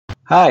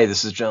Hi,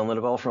 this is John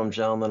Linneball from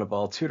John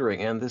Linneball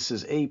Tutoring, and this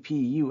is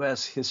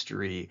APUS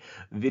History,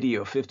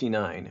 Video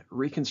 59.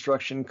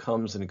 Reconstruction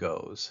Comes and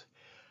Goes.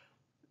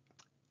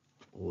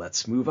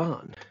 Let's move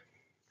on.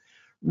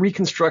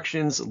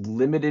 Reconstruction's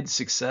limited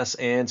success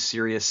and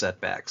serious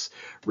setbacks.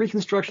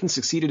 Reconstruction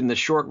succeeded in the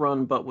short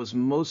run, but was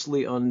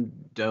mostly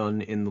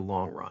undone in the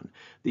long run.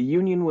 The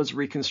Union was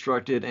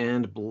reconstructed,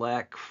 and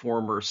black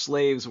former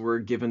slaves were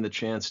given the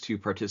chance to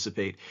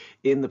participate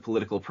in the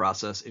political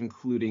process,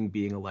 including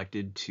being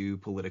elected to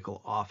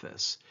political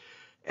office.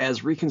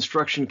 As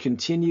Reconstruction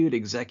continued,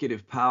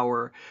 executive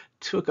power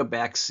took a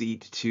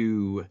backseat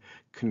to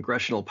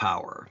congressional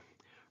power.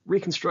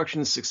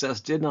 Reconstruction's success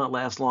did not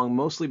last long,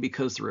 mostly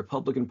because the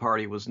Republican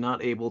Party was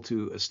not able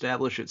to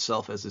establish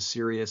itself as a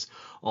serious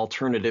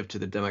alternative to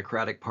the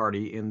Democratic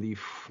Party in the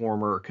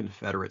former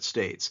Confederate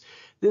states.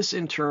 This,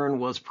 in turn,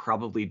 was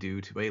probably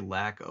due to a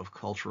lack of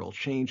cultural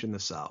change in the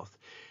South.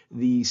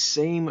 The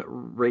same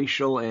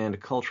racial and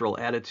cultural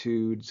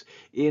attitudes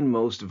in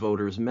most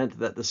voters meant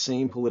that the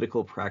same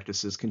political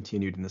practices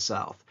continued in the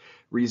South.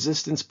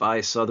 Resistance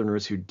by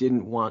Southerners who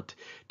didn't want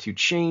to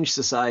change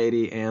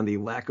society and the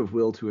lack of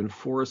will to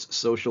enforce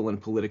social and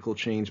political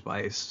change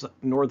by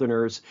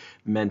Northerners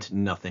meant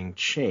nothing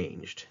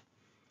changed.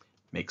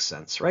 Makes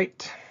sense,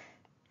 right?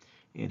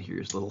 And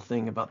here's a little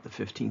thing about the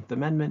 15th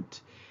Amendment.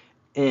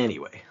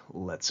 Anyway,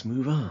 let's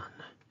move on.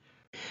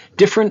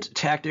 Different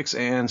tactics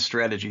and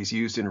strategies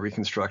used in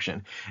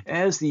Reconstruction.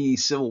 As the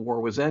Civil War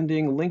was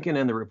ending, Lincoln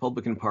and the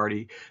Republican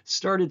Party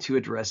started to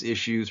address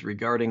issues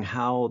regarding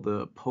how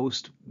the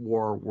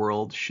post-war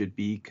world should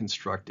be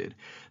constructed.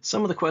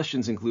 Some of the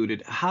questions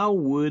included, how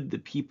would the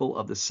people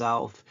of the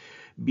South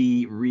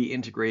be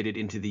reintegrated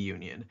into the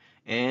Union?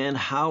 And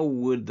how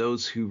would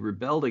those who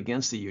rebelled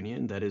against the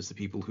Union, that is, the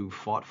people who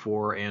fought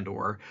for and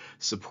or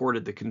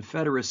supported the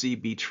Confederacy,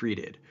 be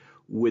treated?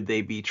 Would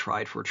they be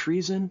tried for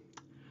treason?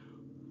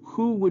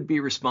 Who would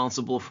be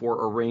responsible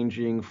for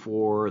arranging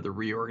for the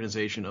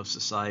reorganization of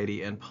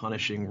society and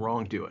punishing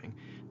wrongdoing,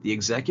 the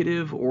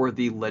executive or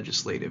the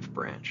legislative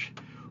branch?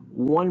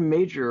 One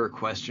major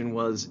question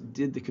was,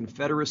 did the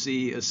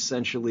Confederacy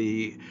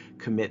essentially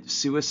commit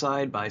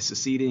suicide by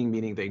seceding,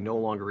 meaning they no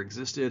longer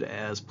existed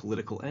as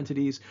political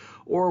entities,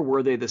 or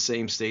were they the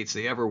same states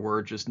they ever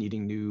were, just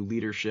needing new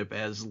leadership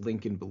as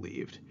Lincoln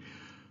believed?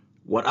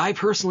 What I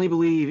personally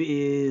believe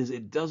is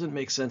it doesn't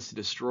make sense to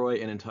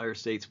destroy an entire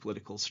state's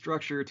political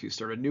structure to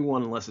start a new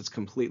one unless it's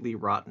completely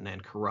rotten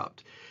and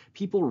corrupt.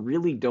 People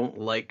really don't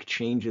like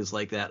changes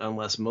like that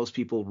unless most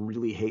people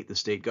really hate the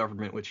state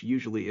government, which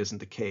usually isn't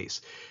the case.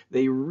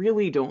 They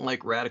really don't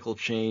like radical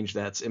change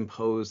that's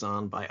imposed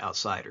on by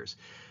outsiders.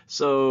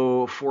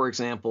 So, for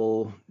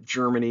example,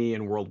 Germany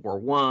in World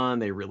War I,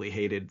 they really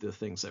hated the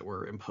things that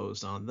were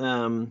imposed on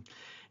them.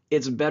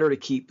 It's better to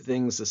keep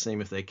things the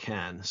same if they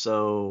can.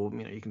 So,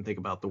 you can think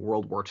about the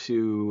World War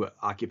II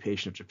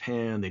occupation of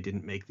Japan. They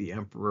didn't make the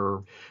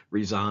emperor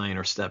resign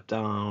or step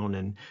down,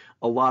 and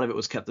a lot of it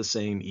was kept the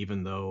same,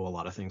 even though a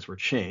lot of things were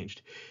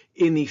changed.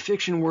 In the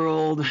fiction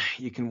world,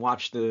 you can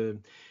watch the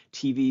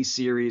TV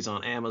series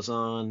on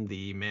Amazon,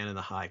 The Man in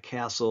the High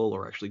Castle,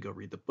 or actually go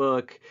read the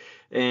book.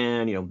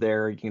 And,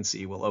 there you can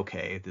see, well,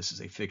 okay, this is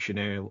a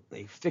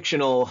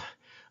fictional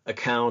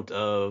account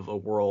of a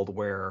world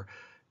where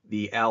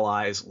the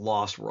Allies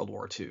lost World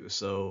War II.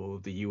 So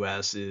the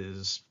US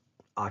is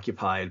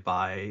occupied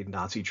by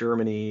Nazi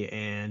Germany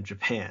and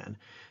Japan.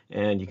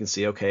 And you can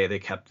see, okay, they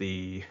kept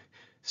the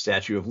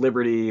Statue of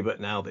Liberty, but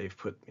now they've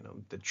put,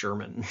 the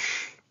German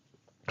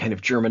kind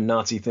of German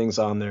Nazi things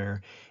on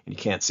there. And you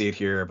can't see it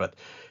here, but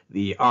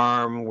the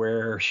arm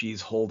where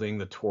she's holding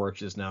the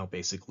torch is now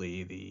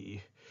basically the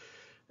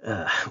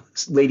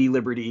Lady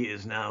Liberty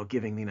is now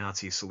giving the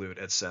Nazi salute,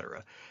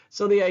 etc.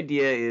 So the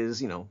idea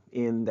is,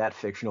 in that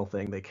fictional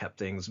thing, they kept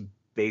things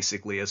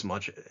basically as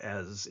much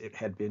as it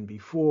had been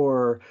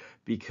before,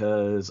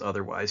 because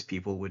otherwise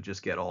people would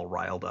just get all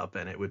riled up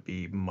and it would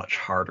be much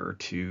harder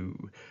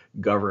to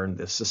govern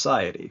this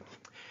society.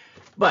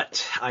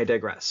 But I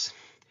digress.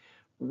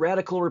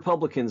 Radical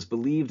Republicans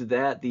believed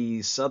that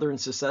the Southern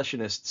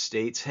secessionist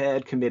states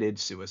had committed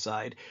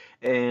suicide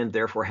and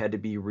therefore had to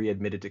be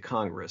readmitted to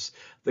Congress.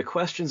 The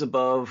questions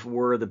above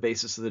were the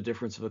basis of the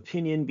difference of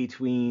opinion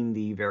between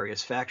the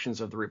various factions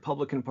of the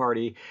Republican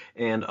Party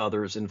and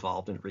others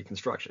involved in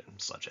Reconstruction,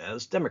 such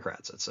as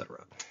Democrats,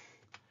 etc.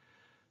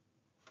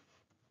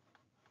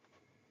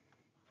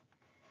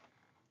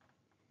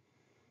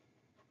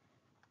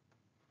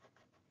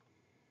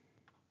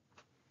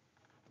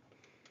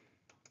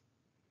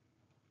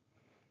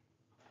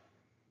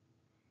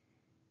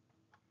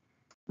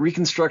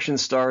 Reconstruction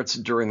starts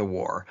during the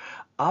war.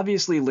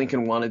 Obviously,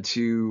 Lincoln wanted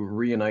to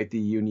reunite the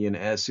Union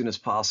as soon as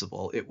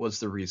possible. It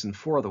was the reason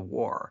for the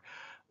war.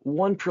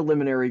 One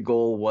preliminary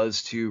goal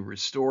was to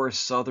restore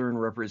Southern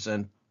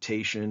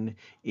representation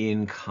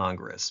in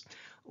Congress.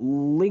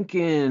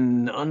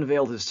 Lincoln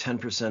unveiled his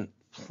 10%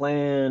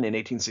 plan in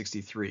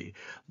 1863.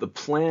 The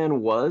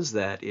plan was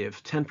that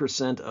if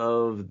 10%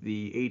 of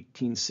the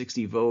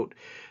 1860 vote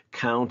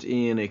count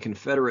in a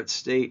Confederate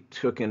state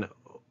took an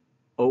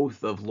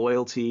oath of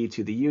loyalty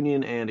to the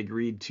Union and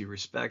agreed to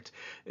respect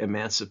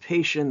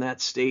emancipation,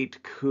 that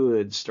state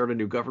could start a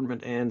new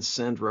government and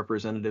send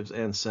representatives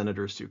and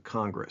senators to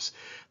Congress.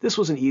 This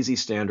was an easy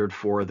standard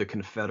for the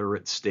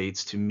Confederate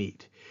states to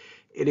meet.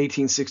 In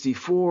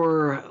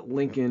 1864,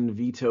 Lincoln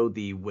vetoed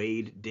the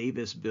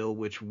Wade-Davis bill,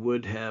 which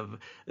would have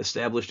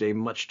established a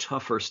much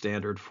tougher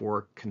standard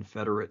for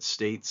Confederate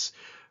states'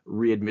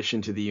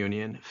 readmission to the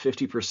Union.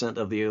 50%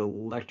 of the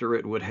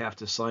electorate would have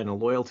to sign a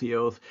loyalty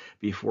oath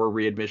before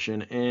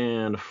readmission,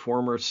 and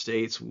former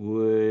slaves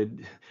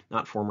would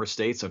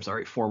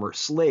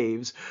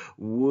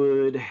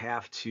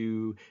have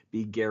to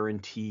be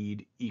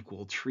guaranteed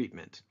equal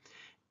treatment.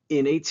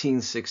 In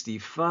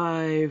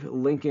 1865,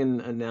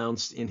 Lincoln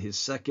announced in his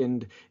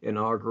second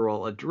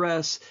inaugural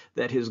address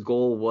that his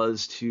goal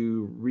was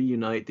to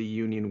reunite the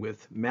Union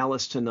with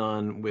malice to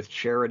none, with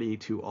charity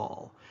to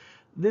all.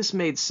 This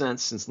made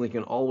sense since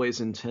Lincoln always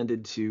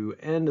intended to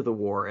end the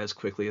war as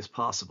quickly as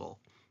possible.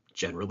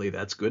 Generally,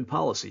 that's good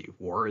policy.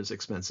 War is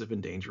expensive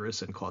and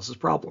dangerous and causes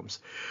problems.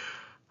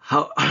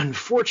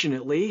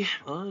 Unfortunately,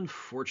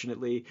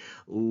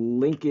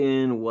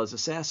 Lincoln was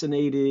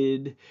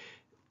assassinated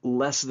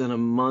less than a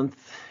month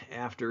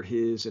after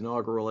his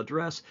inaugural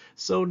address,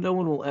 so no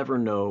one will ever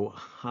know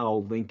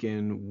how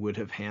Lincoln would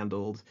have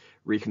handled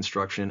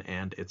Reconstruction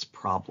and its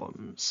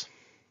problems.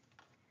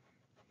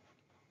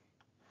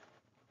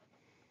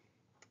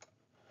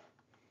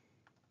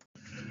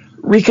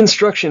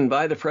 Reconstruction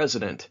by the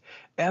President.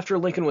 After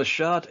Lincoln was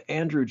shot,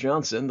 Andrew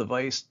Johnson, the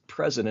vice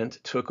president,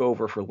 took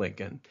over for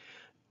Lincoln.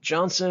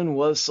 Johnson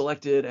was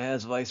selected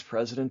as vice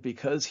president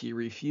because he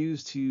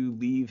refused to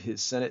leave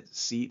his Senate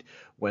seat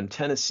when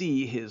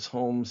Tennessee, his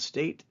home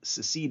state,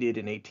 seceded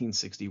in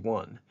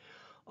 1861.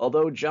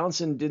 Although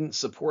Johnson didn't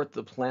support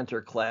the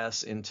planter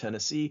class in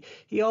Tennessee,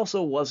 he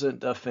also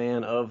wasn't a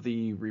fan of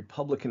the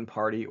Republican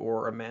Party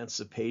or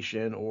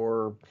emancipation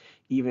or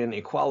even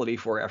equality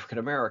for African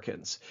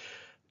Americans.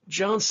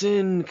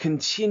 Johnson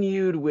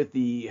continued with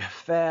the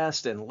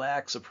fast and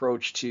lax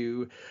approach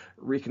to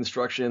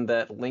Reconstruction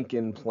that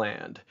Lincoln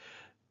planned.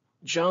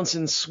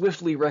 Johnson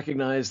swiftly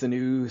recognized the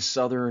new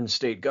Southern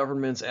state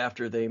governments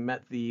after they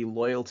met the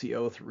loyalty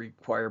oath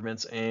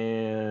requirements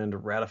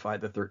and ratified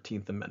the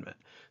 13th Amendment.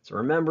 So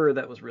remember,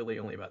 that was really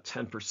only about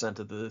 10%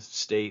 of the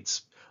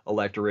state's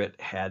electorate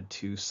had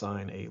to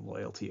sign a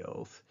loyalty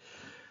oath.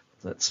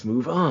 Let's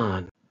move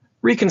on.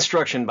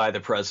 Reconstruction by the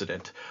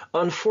President.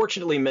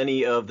 Unfortunately,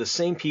 many of the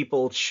same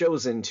people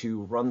chosen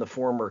to run the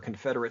former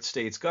Confederate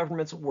States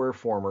governments were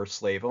former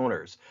slave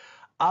owners.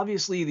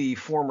 Obviously, the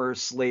former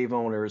slave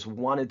owners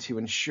wanted to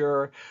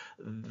ensure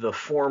the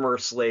former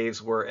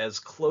slaves were as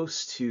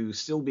close to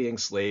still being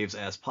slaves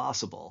as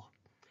possible.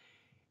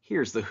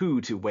 Here's the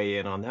Who to weigh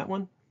in on that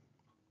one.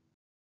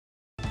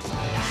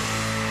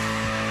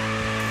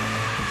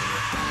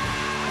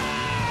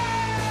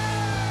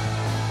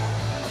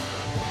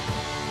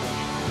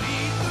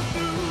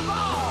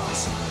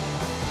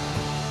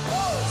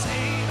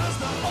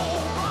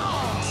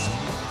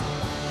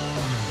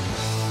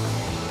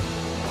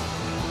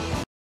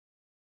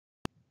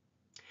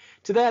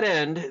 To that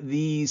end,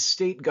 the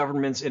state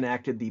governments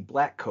enacted the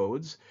Black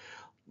Codes,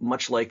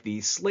 much like the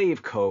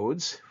slave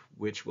codes,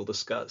 which we'll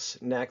discuss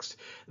next,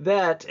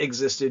 that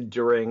existed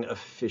during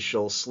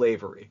official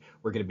slavery.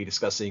 We're going to be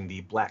discussing the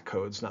Black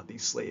Codes, not the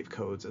slave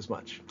codes as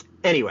much.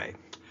 Anyway,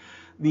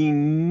 the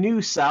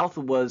New South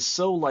was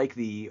so like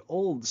the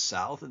Old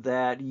South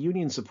that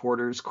Union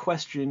supporters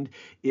questioned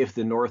if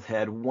the North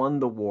had won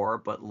the war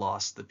but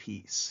lost the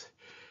peace.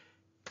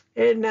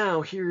 And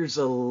now here's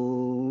a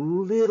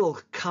little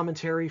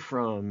commentary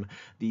from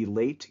the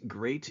late,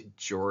 great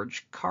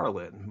George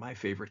Carlin, my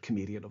favorite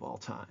comedian of all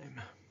time.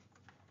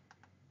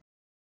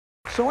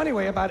 So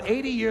anyway, about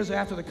 80 years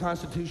after the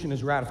Constitution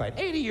is ratified,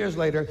 80 years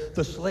later,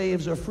 the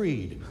slaves are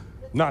freed.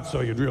 Not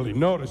so you'd really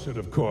notice it,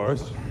 of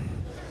course.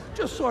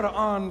 Just sort of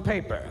on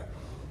paper.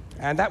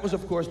 And that was,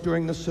 of course,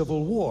 during the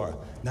Civil War.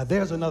 Now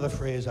there's another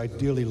phrase I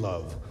dearly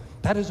love.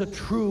 That is a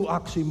true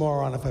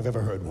oxymoron if I've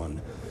ever heard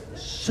one.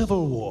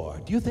 Civil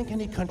war. Do you think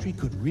any country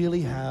could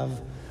really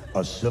have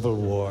a civil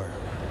war?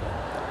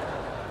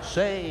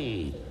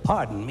 Say,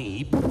 pardon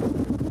me.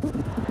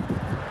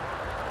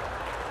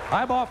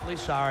 I'm awfully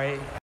sorry.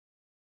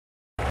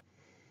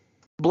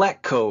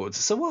 Black Codes.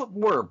 So what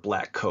were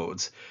Black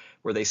Codes?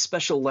 Were they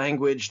special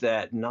language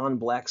that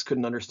non-blacks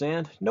couldn't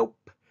understand? Nope.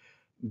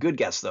 Good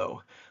guess,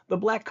 though. The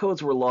Black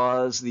Codes were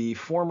laws the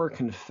former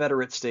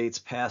Confederate states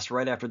passed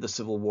right after the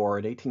Civil War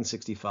in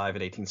 1865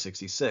 and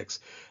 1866.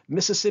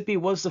 Mississippi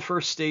was the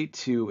first state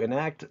to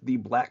enact the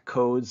Black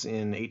Codes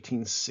in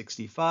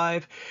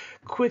 1865,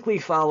 quickly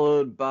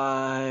followed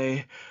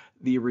by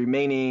the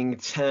remaining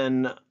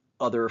 10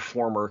 other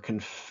former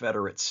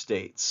Confederate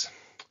states.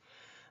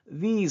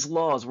 These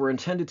laws were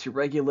intended to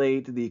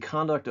regulate the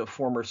conduct of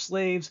former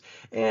slaves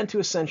and to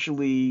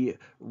essentially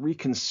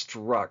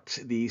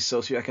reconstruct the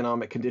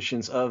socioeconomic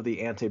conditions of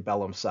the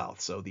antebellum South,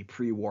 so the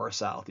pre-war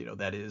South,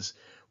 that is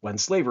when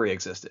slavery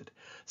existed.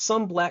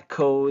 Some Black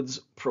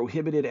Codes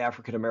prohibited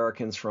African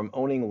Americans from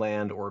owning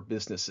land or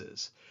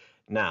businesses.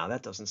 Now,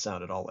 that doesn't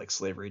sound at all like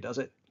slavery, does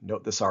it?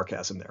 Note the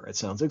sarcasm there. It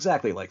sounds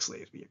exactly like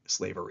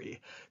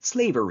slavery.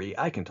 Slavery,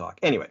 I can talk.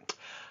 Anyway,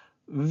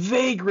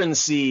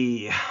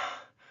 vagrancy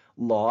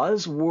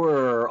laws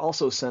were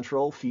also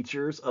central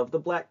features of the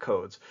black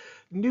codes.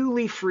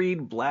 Newly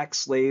freed black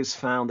slaves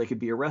found they could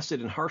be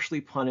arrested and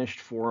harshly punished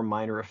for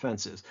minor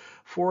offenses.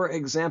 For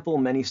example,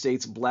 many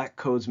states' black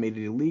codes made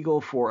it illegal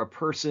for a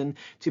person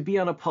to be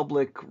on a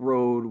public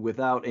road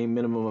without a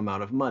minimum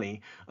amount of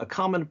money. A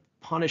common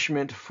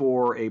punishment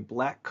for a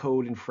black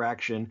code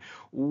infraction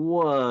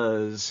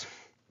was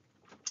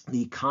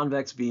the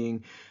convicts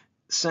being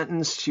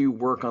sentenced to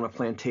work on a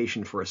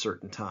plantation for a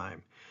certain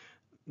time.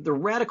 The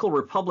radical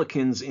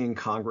Republicans in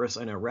Congress,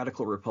 I know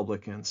radical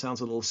Republican sounds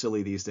a little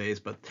silly these days,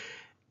 but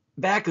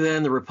back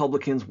then the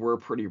Republicans were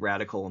pretty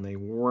radical, and they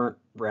weren't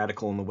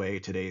radical in the way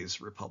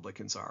today's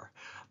Republicans are.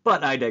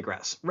 But I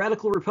digress.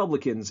 Radical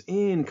Republicans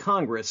in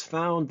Congress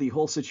found the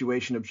whole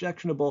situation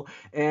objectionable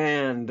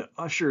and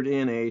ushered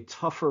in a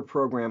tougher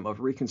program of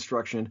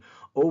Reconstruction,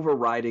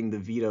 overriding the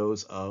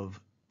vetoes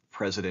of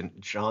President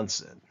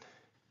Johnson.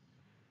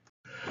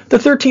 The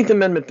 13th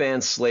Amendment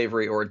bans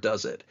slavery, or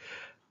does it?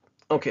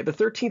 Okay, the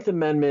 13th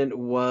Amendment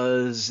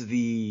was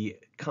the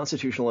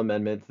constitutional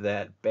amendment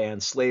that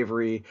banned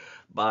slavery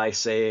by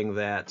saying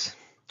that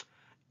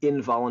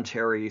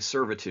involuntary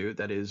servitude,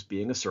 that is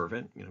being a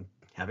servant,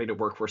 having to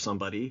work for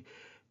somebody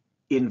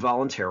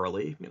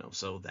involuntarily,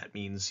 so that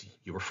means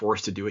you were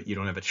forced to do it, you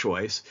don't have a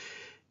choice,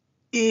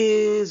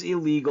 is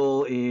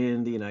illegal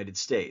in the United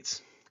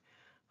States.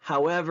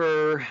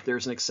 However,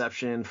 there's an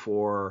exception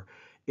for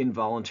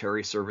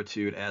involuntary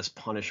servitude as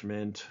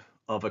punishment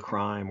of a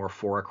crime or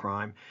for a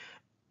crime.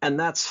 And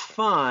that's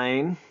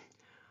fine,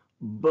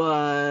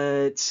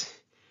 but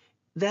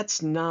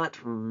that's not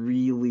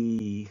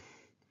really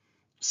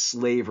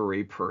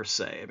slavery per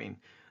se. I mean,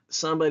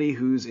 somebody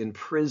who's in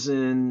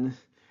prison,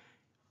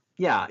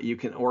 yeah, you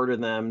can order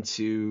them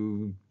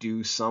to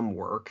do some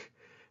work.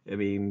 I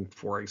mean,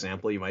 for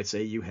example, you might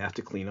say you have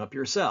to clean up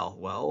your cell.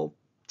 Well,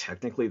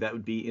 technically that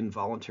would be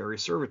involuntary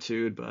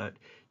servitude, but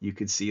you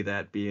could see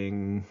that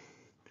being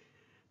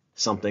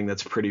something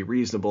that's pretty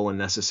reasonable and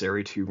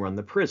necessary to run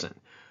the prison.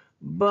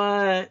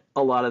 But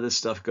a lot of this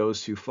stuff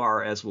goes too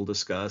far, as we'll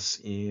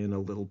discuss in a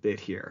little bit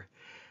here.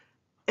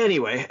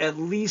 Anyway, at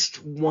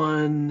least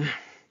one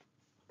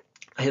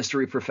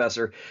history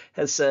professor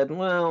has said,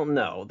 well,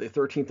 no, the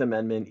 13th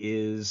Amendment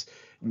is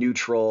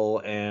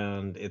neutral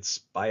and it's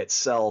by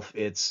itself,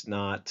 it's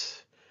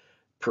not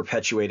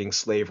perpetuating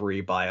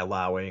slavery by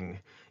allowing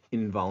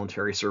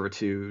involuntary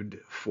servitude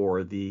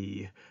for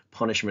the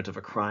punishment of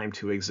a crime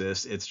to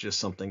exist. It's just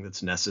something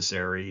that's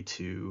necessary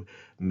to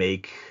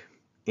make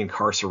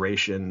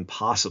incarceration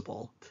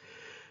possible.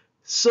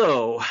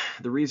 So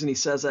the reason he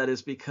says that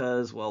is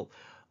because, well,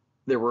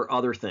 there were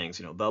other things,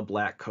 the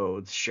black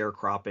codes,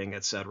 sharecropping,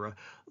 etc.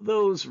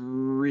 Those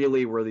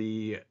really were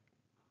the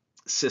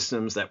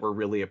systems that were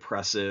really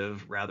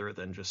oppressive, rather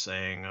than just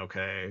saying,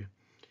 okay,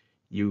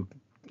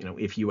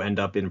 if you end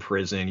up in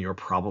prison, you're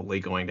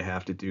probably going to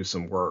have to do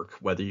some work,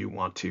 whether you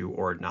want to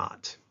or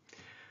not.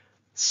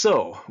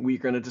 So we're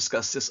going to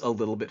discuss this a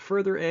little bit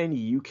further, and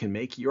you can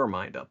make your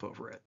mind up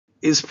over it.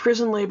 Is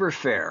prison labor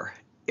fair?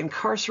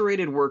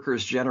 Incarcerated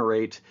workers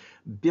generate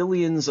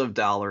billions of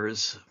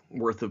dollars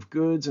worth of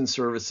goods and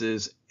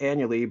services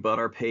annually, but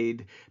are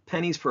paid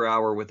pennies per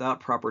hour without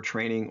proper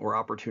training or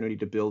opportunity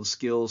to build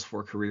skills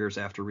for careers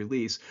after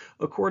release,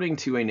 according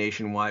to a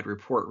nationwide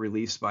report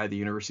released by the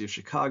University of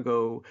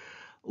Chicago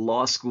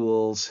Law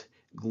School's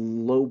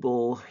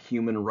Global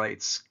Human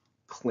Rights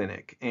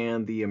Clinic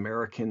and the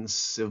American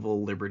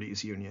Civil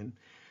Liberties Union.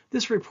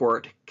 This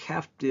report,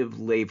 Captive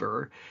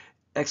Labor,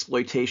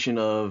 Exploitation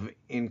of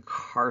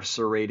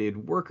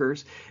Incarcerated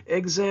Workers,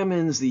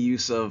 examines the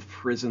use of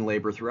prison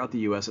labor throughout the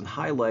U.S. and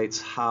highlights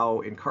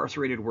how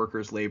incarcerated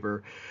workers'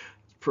 labor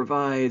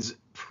provides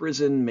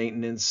prison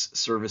maintenance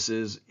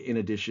services in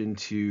addition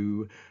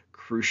to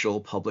crucial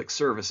public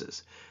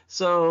services.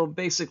 So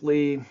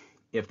basically,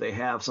 if they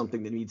have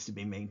something that needs to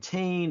be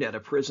maintained at a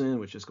prison,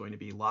 which is going to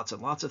be lots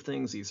and lots of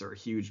things, these are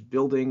huge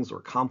buildings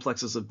or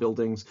complexes of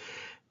buildings,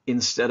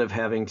 instead of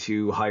having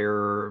to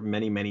hire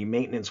many, many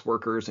maintenance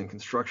workers and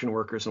construction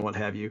workers and what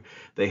have you,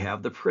 they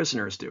have the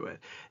prisoners do it.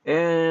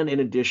 And in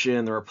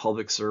addition, there are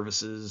public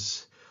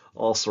services,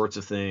 all sorts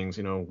of things,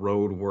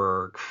 road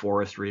work,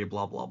 forestry,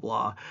 blah, blah,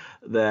 blah,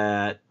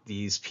 that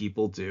these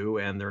people do,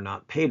 and they're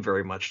not paid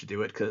very much to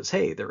do it because,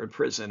 hey, they're in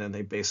prison and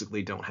they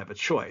basically don't have a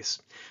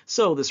choice.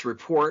 So this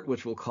report,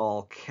 which we'll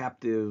call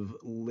Captive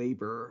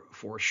Labor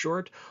for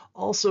short,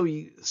 also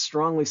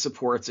strongly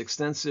supports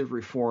extensive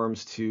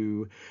reforms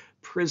to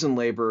prison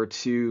labor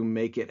to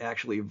make it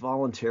actually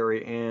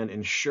voluntary and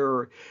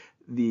ensure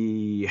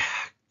the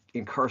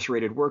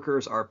incarcerated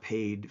workers are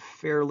paid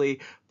fairly,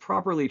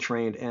 properly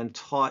trained, and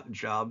taught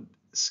job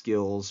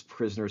skills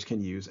prisoners can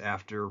use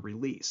after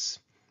release.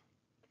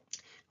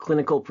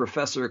 Clinical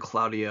professor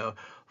Claudia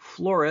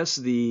Flores,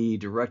 the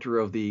director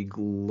of the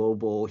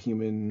Global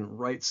Human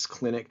Rights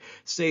Clinic,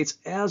 states,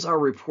 as our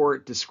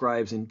report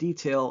describes in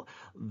detail,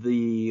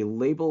 the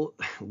labor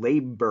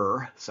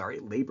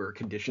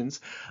conditions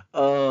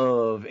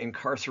of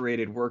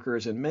incarcerated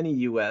workers in many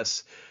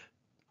U.S.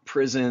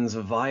 prisons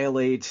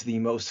violate the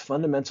most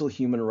fundamental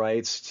human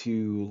rights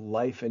to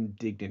life and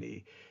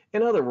dignity.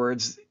 In other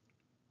words,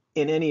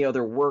 in any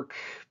other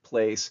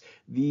workplace,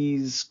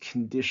 these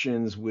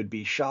conditions would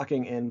be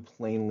shocking and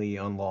plainly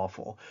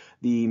unlawful.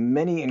 The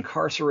many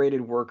incarcerated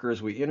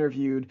workers we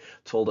interviewed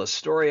told us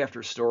story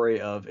after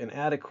story of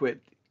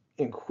inadequate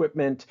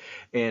equipment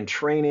and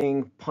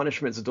training,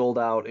 punishments doled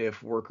out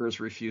if workers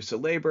refuse to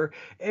labor,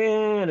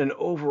 and an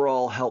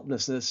overall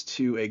helplessness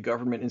to a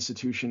government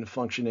institution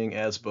functioning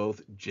as both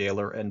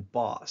jailer and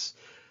boss.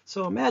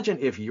 So imagine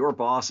if your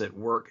boss at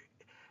work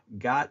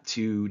got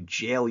to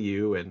jail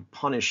you and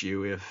punish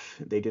you if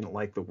they didn't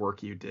like the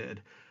work you did.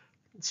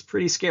 It's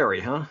pretty scary,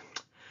 huh?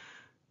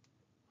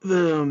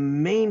 The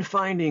main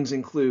findings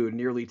include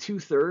nearly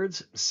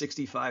 2/3,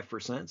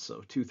 65%,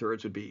 so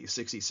 2/3 would be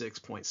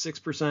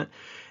 66.6%.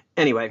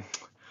 Anyway,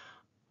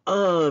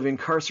 of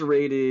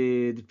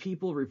incarcerated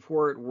people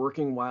report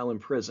working while in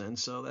prison,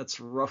 so that's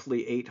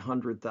roughly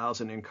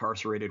 800,000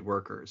 incarcerated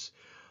workers.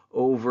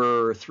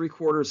 Over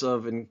 3/4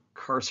 of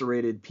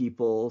incarcerated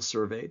people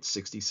surveyed,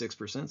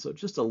 66%, so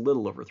just a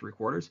little over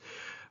 3/4,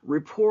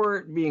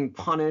 report being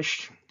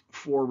punished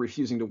for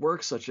refusing to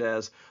work, such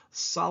as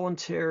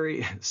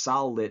solitary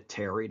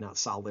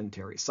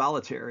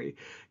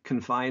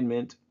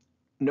confinement,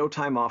 no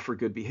time off for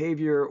good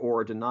behavior,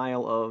 or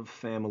denial of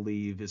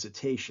family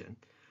visitation.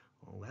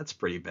 Well, that's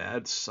pretty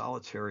bad.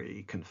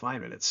 Solitary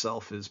confinement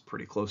itself is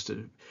pretty close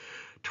to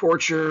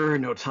torture,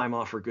 no time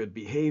off for good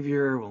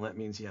behavior. Well, that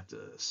means you have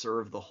to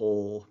serve the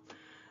whole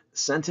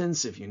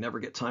sentence if you never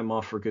get time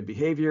off for good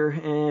behavior,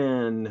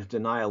 and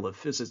denial of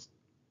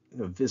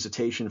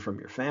visitation from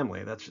your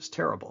family. That's just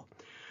terrible.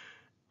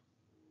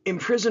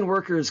 Imprisoned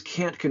workers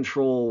can't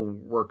control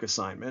work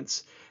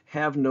assignments,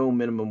 have no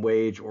minimum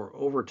wage or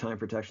overtime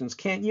protections,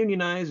 can't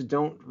unionize,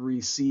 don't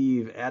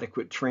receive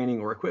adequate training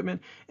or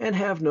equipment, and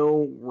have no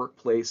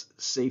workplace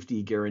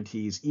safety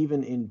guarantees,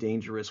 even in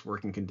dangerous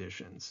working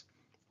conditions.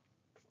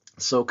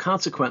 So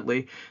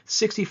consequently,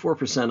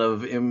 64%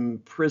 of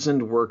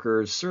imprisoned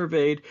workers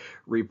surveyed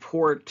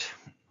report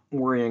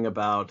worrying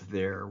about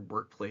their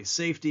workplace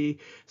safety.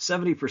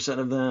 70%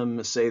 of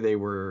them say they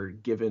were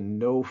given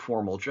no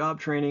formal job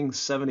training.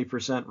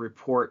 70%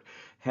 report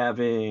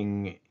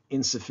having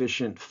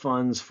insufficient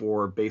funds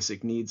for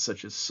basic needs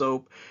such as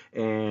soap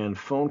and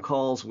phone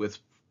calls with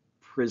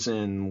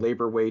prison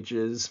labor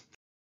wages.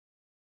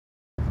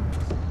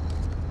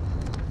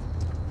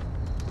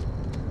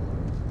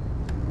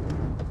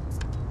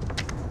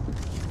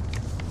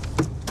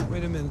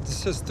 Wait a minute, this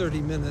says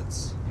 30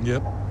 minutes.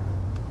 Yep.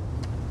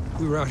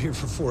 We were out here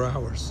for 4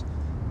 hours.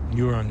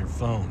 You were on your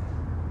phone.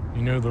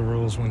 You know the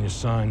rules when you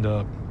signed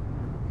up.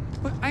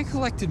 But I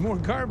collected more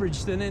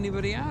garbage than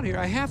anybody out here.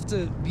 I have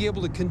to be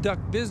able to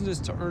conduct business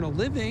to earn a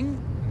living.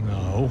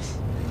 No.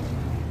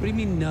 What do you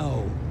mean,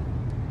 no?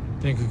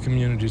 Think of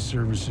community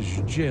service as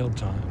your jail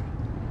time.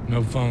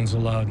 No phones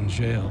allowed in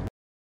jail.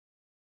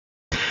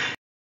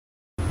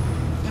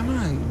 Come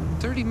on,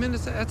 30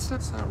 minutes,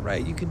 that's not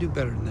right. You can do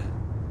better than that.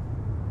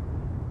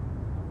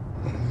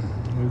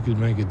 We could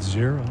make it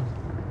 0.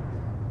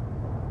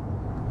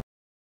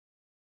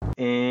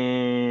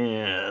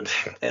 And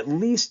at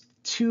least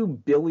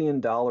 $2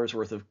 billion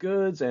worth of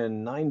goods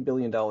and $9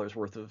 billion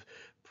worth of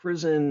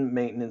prison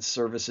maintenance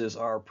services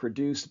are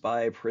produced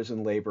by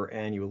prison labor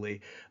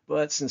annually.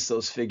 But since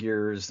those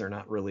figures, they're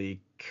not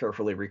really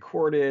carefully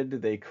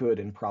recorded, they could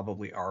and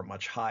probably are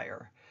much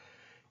higher.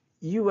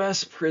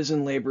 U.S.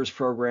 prison labor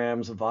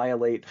programs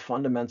violate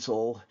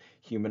fundamental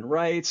human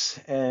rights,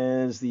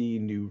 as the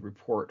new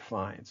report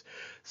finds.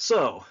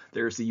 So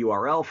there's the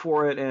URL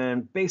for it,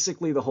 and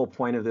basically the whole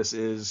point of this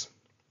is,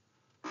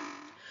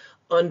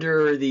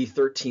 under the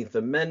 13th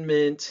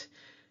Amendment,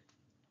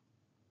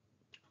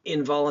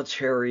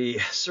 involuntary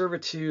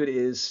servitude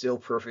is still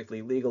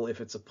perfectly legal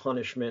if it's a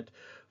punishment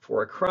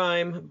for a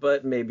crime,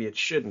 but maybe it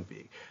shouldn't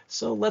be.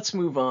 So let's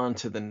move on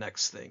to the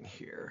next thing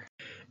here.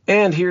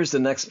 And here's the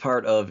next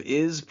part of,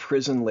 is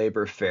prison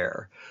labor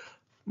fair?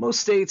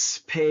 Most states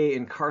pay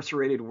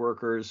incarcerated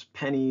workers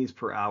pennies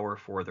per hour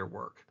for their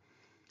work.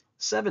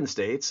 7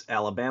 states,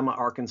 Alabama,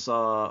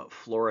 Arkansas,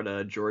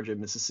 Florida, Georgia,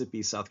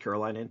 Mississippi, South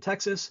Carolina, and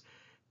Texas,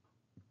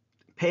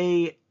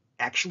 pay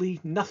actually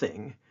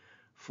nothing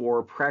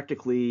for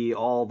practically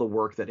all the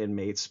work that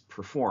inmates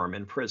perform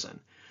in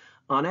prison.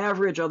 On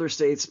average, other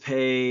states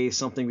pay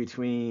something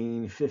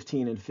between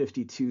 15 and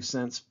 52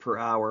 cents per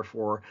hour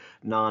for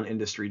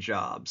non-industry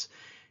jobs.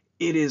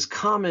 It is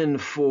common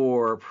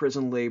for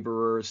prison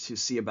laborers to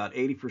see about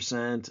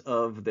 80%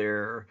 of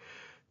their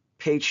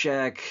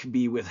paycheck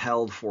be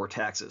withheld for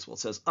taxes. Well, it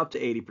says up to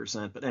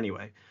 80%, but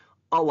anyway,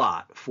 a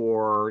lot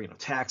for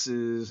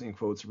taxes, in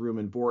quotes, room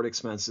and board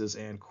expenses,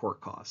 and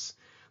court costs.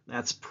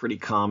 That's pretty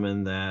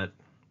common that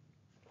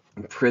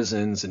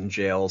prisons and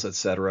jails,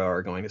 etc.,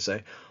 are going to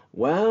say,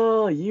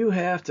 well, you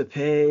have to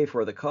pay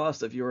for the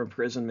cost of your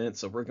imprisonment,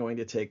 so we're going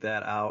to take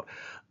that out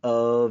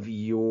of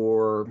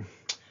your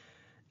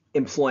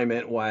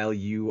employment while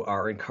you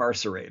are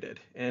incarcerated.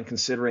 And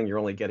considering you're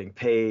only getting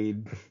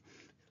paid,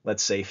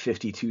 let's say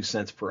 52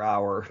 cents per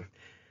hour,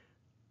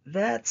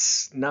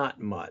 that's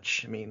not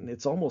much. I mean,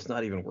 it's almost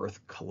not even worth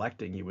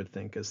collecting, you would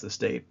think, as the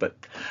state, but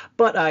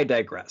I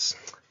digress.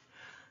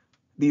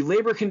 The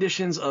labor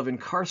conditions of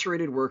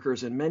incarcerated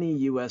workers in many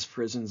U.S.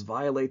 prisons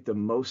violate the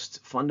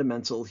most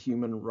fundamental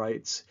human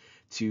rights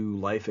to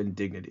life and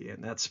dignity,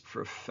 and that's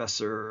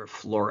Professor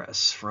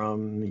Flores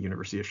from the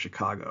University of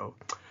Chicago.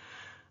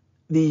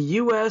 The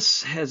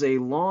U.S. has a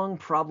long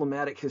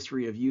problematic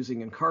history of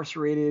using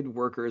incarcerated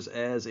workers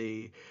as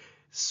a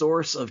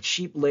source of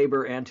cheap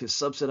labor and to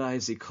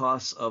subsidize the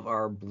costs of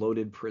our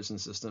bloated prison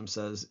system,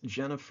 says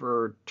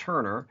Jennifer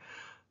Turner,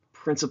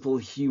 principal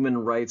human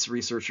rights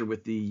researcher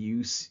with the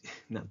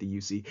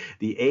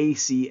the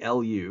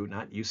ACLU,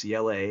 not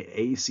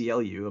UCLA,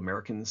 ACLU,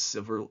 American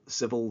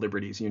Civil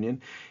Liberties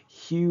Union,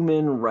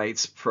 Human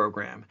Rights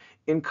Program.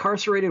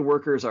 Incarcerated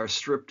workers are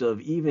stripped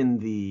of even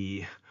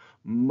the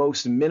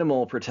most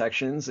minimal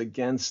protections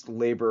against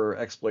labor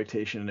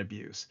exploitation and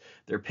abuse.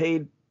 They're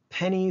paid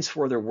pennies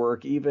for their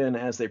work, even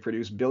as they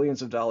produce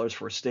billions of dollars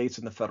for states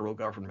and the federal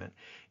government.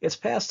 It's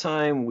past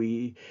time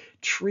we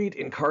treat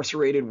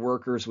incarcerated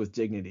workers with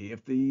dignity.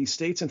 If the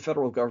states and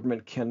federal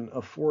government can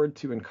afford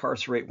to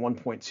incarcerate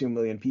 1.2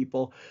 million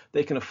people,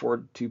 they can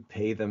afford to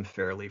pay them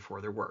fairly for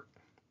their work.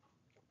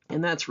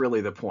 And that's really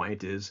the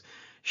point, is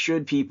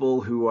should people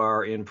who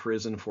are in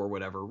prison for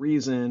whatever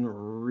reason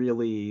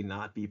really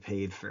not be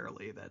paid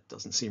fairly? That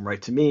doesn't seem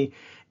right to me,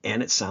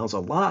 and it sounds a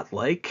lot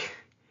like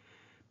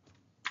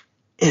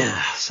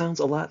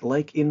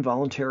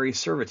involuntary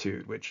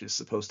servitude, which is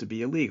supposed to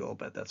be illegal,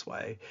 but that's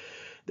why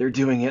they're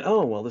doing it.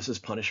 Oh, well, this is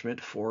punishment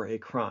for a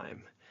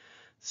crime.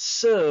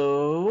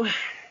 So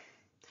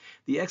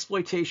the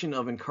exploitation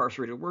of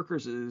incarcerated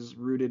workers is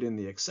rooted in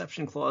the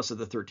exception clause of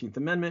the 13th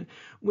Amendment,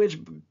 which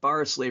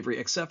bars slavery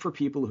except for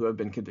people who have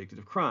been convicted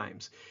of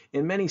crimes.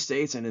 In many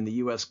states and in the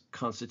U.S.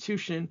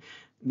 Constitution,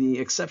 the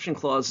exception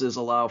clauses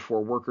allow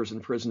for workers in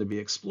prison to be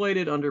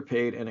exploited,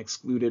 underpaid, and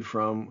excluded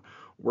from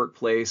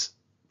workplace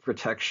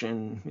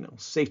protection,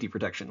 safety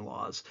protection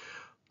laws.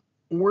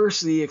 Worse,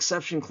 the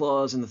exception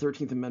clause in the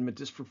 13th Amendment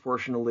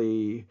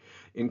disproportionately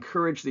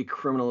encouraged the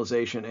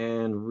criminalization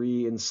and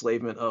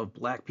re-enslavement of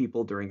black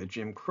people during the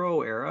Jim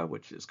Crow era,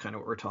 which is kind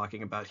of what we're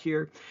talking about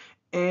here.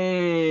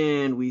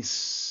 And we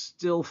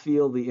still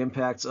feel the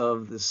impacts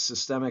of the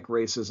systemic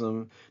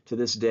racism to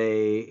this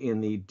day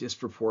in the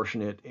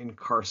disproportionate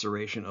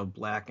incarceration of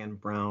black and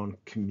brown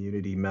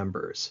community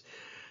members.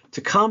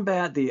 To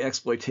combat the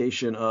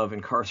exploitation of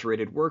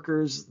incarcerated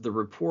workers, the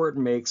report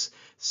makes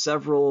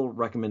several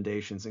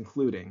recommendations,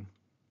 including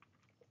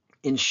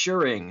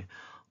ensuring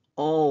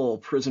all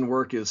prison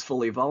work is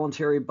fully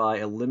voluntary by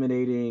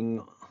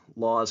eliminating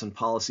laws and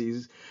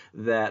policies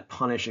that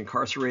punish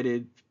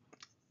incarcerated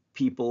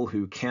people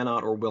who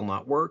cannot or will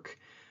not work,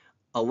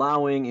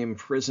 allowing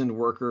imprisoned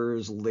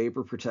workers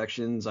labor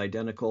protections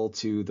identical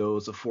to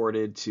those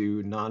afforded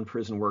to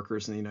non-prison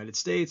workers in the United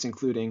States,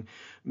 including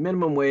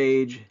minimum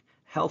wage,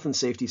 health and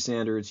safety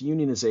standards,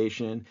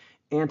 unionization,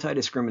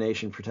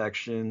 anti-discrimination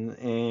protection,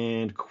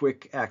 and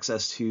quick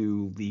access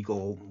to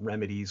legal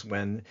remedies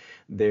when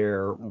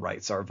their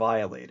rights are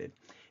violated.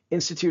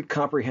 Institute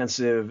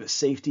comprehensive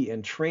safety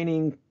and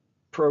training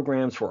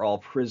programs for all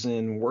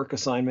prison work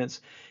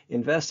assignments.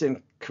 Invest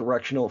in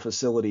correctional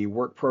facility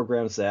work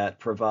programs that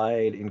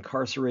provide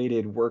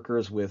incarcerated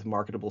workers with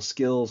marketable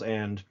skills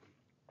and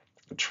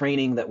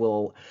training that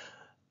will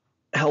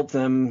help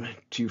them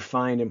to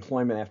find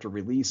employment after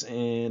release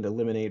and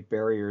eliminate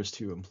barriers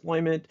to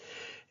employment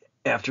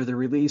after the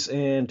release,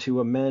 and to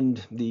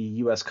amend the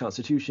U.S.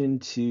 Constitution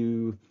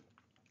to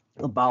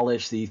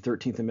abolish the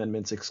 13th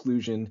Amendment's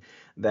exclusion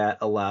that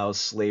allows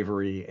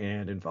slavery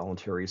and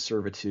involuntary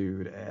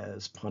servitude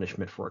as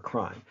punishment for a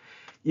crime.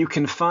 You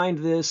can find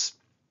this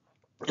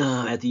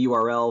at the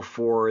URL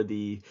for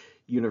the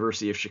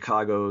University of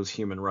Chicago's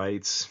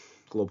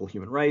Global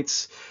Human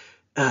Rights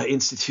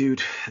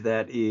Institute.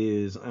 That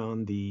is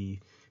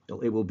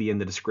it will be in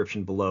the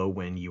description below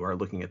when you are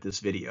looking at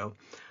this video.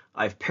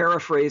 I've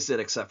paraphrased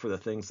it except for the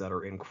things that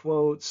are in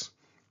quotes.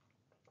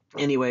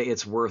 Anyway,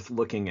 it's worth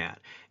looking at.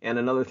 And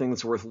another thing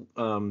that's worth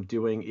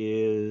doing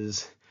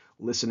is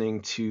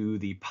listening to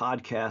the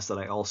podcast that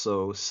I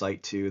also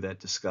cite to that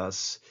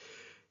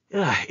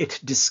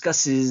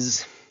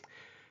discusses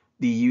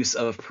the use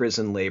of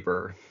prison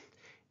labor.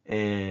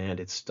 And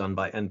it's done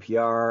by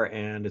NPR,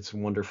 and it's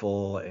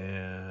wonderful.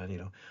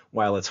 And,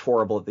 while it's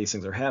horrible that these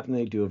things are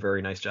happening, they do a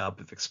very nice job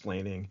of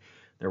explaining.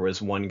 There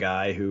was one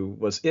guy who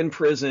was in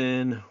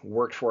prison,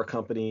 worked for a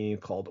company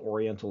called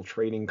Oriental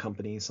Trading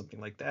Company, something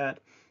like that.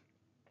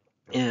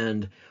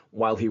 And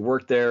while he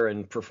worked there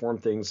and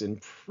performed things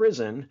in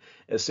prison,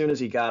 as soon as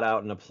he got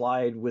out and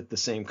applied with the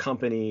same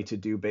company to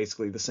do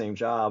basically the same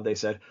job, they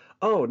said,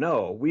 "Oh,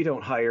 no, we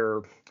don't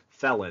hire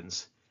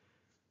felons."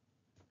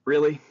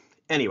 Really?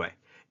 Anyway,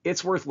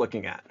 it's worth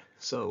looking at.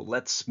 So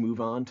let's move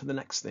on to the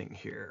next thing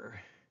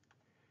here.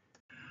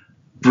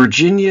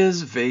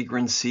 Virginia's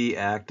Vagrancy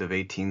Act of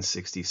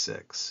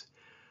 1866.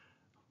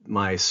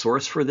 My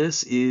source for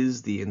this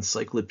is the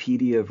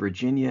Encyclopedia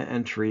Virginia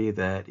entry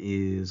that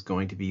is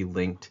going to be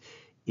linked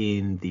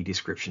in the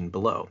description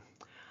below.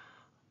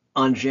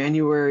 On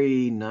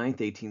January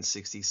 9th,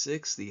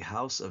 1866, the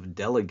House of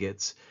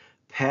Delegates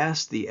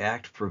passed the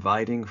act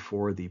providing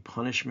for the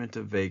punishment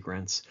of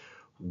vagrants,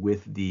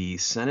 with the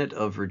Senate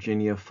of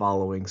Virginia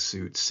following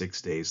suit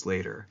 6 days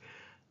later.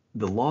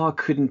 The law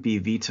couldn't be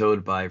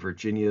vetoed by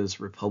Virginia's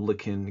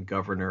Republican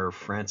Governor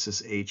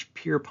Francis H.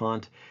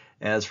 Pierpont,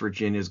 as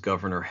Virginia's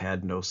governor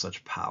had no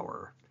such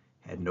power,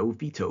 had no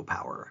veto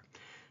power.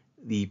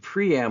 The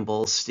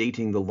preamble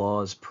stating the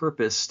law's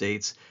purpose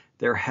states,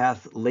 "There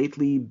hath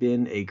lately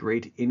been a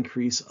great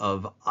increase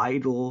of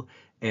idle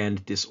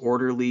and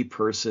disorderly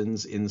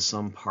persons in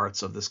some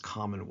parts of this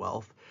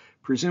Commonwealth,"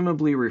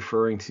 presumably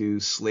referring to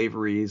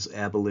slavery's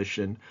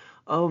abolition,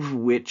 of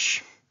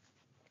which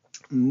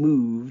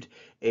moved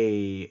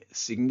a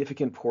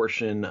significant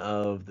portion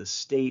of the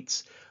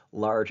state's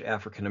large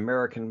African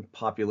American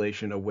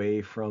population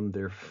away from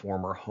their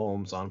former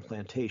homes on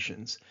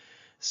plantations.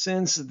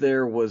 Since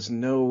there was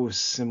no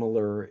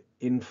similar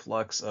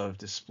influx of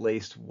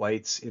displaced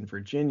whites in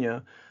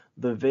Virginia,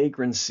 the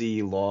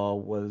vagrancy law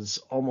was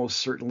almost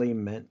certainly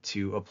meant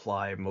to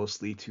apply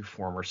mostly to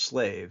former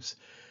slaves.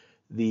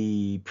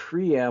 The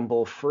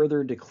preamble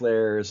further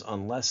declares,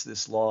 unless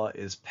this law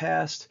is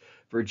passed,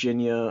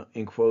 Virginia,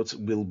 in quotes,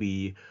 will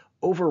be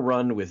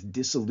overrun with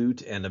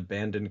dissolute and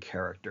abandoned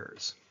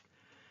characters.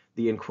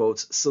 The, in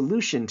quotes,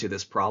 solution to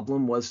this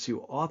problem was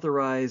to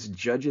authorize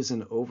judges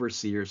and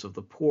overseers of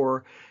the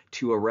poor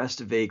to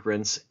arrest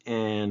vagrants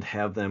and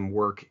have them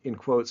work, in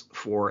quotes,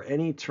 for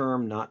any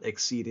term not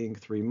exceeding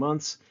 3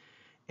 months,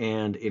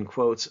 and, in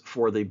quotes,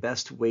 for the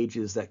best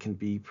wages that can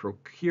be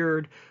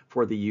procured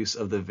for the use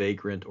of the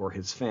vagrant or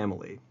his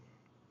family.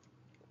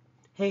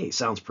 Hey,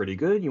 sounds pretty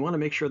good. You want to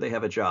make sure they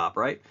have a job,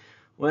 right?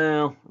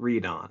 Well,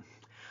 read on.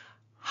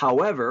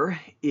 However,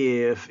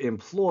 if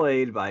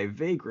employed, the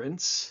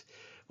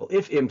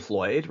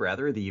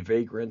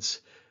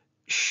vagrants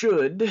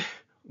should,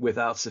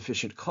 without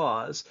sufficient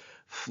cause,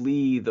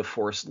 flee the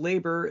forced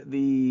labor,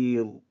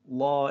 the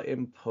law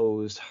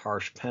imposed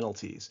harsh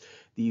penalties.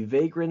 The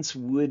vagrants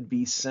would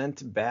be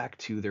sent back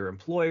to their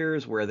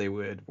employers where they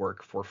would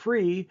work for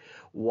free,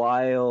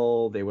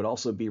 while they would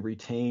also be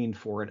retained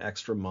for an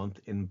extra month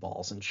in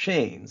balls and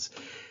chains.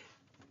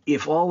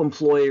 If all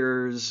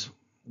employers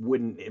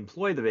wouldn't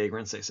employ the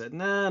vagrants, they said,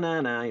 nah,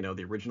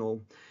 the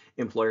original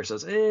employer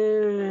says,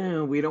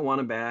 we don't want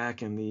them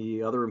back, and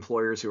the other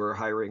employers who are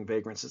hiring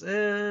vagrants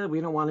says,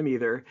 we don't want them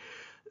either,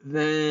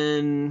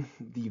 then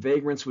the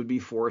vagrants would be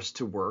forced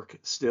to work,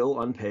 still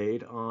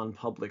unpaid, on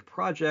public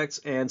projects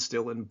and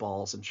still in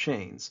balls and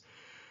chains.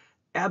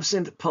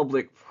 Absent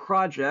public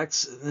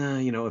projects,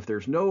 if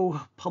there's no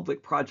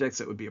public projects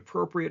that would be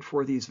appropriate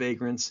for these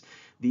vagrants,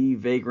 the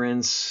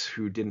vagrants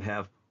who didn't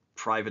have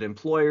private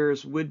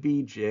employers would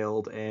be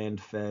jailed and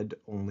fed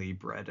only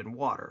bread and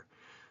water.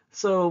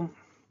 So,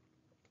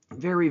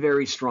 very,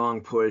 very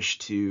strong push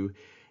to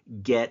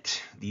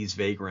get these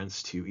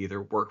vagrants to either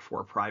work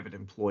for private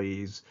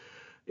employers,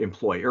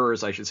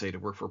 to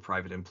work for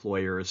private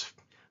employers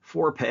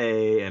for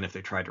pay, and if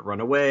they tried to run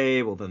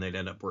away, well, then they'd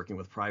end up working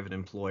with private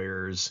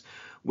employers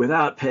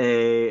without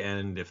pay,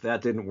 and if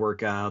that didn't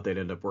work out, they'd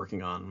end up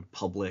working on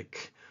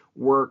public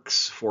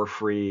works for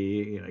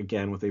free,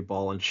 again with a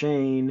ball and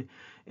chain,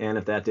 and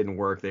if that didn't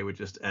work, they would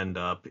just end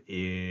up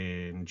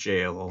in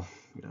jail,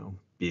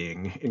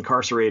 being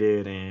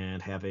incarcerated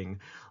and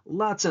having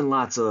lots and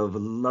lots of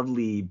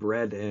lovely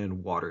bread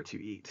and water to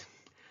eat.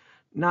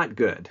 Not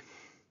good.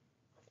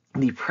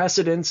 The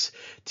precedents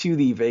to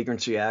the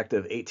Vagrancy Act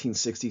of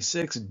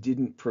 1866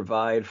 didn't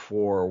provide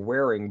for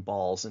wearing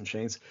balls and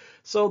chains,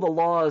 so the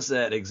laws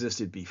that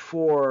existed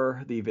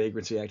before the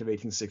Vagrancy Act of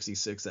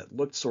 1866 that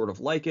looked sort of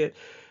like it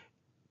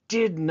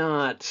did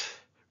not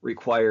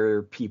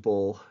require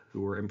people who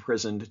were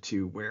imprisoned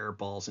to wear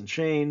balls and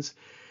chains.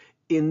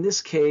 In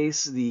this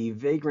case, the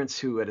vagrants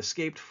who had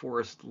escaped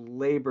forced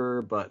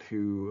labor but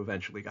who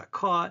eventually got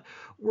caught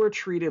were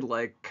treated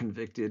like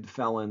convicted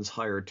felons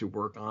hired to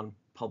work on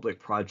public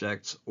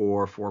projects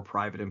or for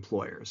private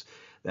employers.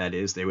 That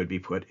is, they would be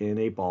put in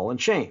a ball and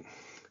chain.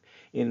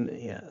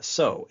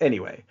 So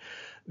anyway,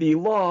 the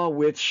law,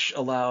 which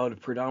allowed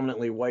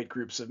predominantly white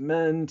groups of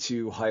men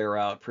to hire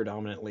out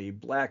predominantly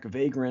black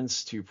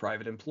vagrants to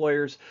private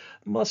employers,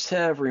 must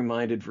have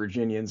reminded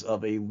Virginians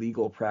of a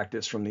legal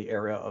practice from the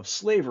era of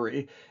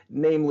slavery,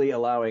 namely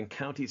allowing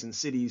counties and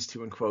cities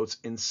to, in quotes,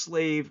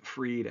 enslave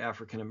freed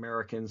African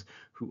Americans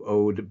who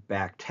owed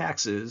back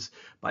taxes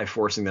by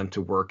forcing them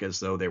to work as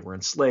though they were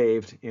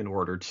enslaved in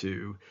order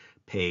to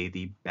pay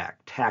the back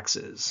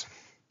taxes.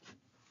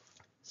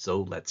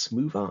 So let's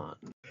move on.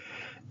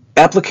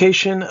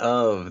 Application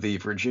of the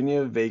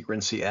Virginia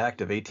Vagrancy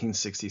Act of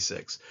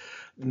 1866.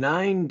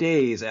 9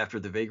 days after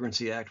the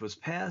Vagrancy Act was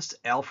passed,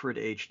 Alfred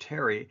H.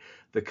 Terry,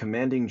 the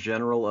commanding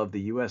general of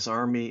the U.S.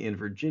 Army in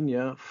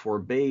Virginia,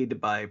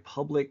 forbade by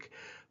public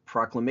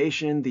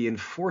proclamation the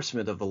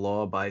enforcement of the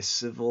law by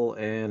civil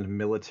and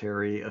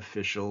military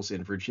officials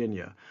in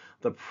Virginia.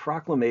 The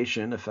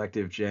proclamation,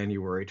 effective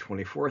January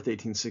 24,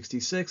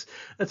 1866,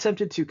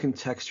 attempted to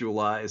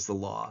contextualize the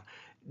law.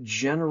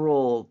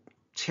 General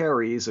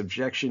Terry's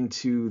objection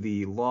to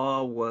the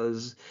law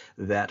was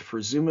that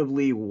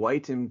presumably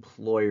white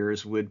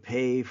employers would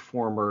pay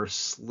former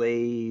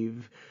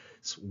slaves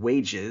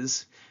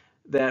wages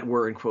that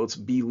were, in quotes,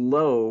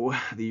 below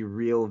the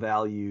real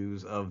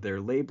values of their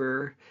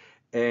labor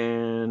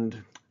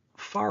and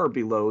far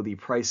below the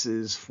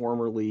prices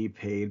formerly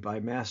paid by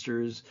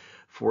masters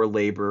for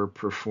labor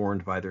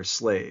performed by their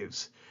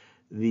slaves.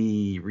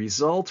 The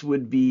result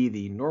would be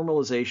the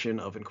normalization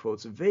of, in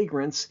quotes,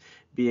 vagrants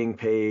being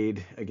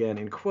paid, again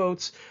in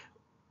quotes,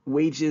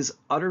 wages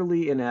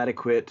utterly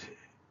inadequate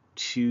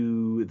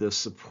to the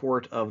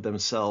support of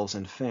themselves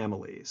and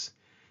families.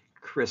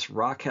 Chris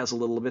Rock has a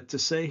little bit to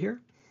say here.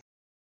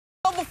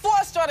 Well, before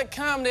I started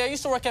comedy, I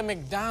used to work at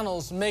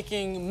McDonald's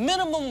making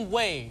minimum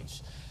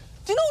wage.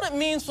 Do you know what it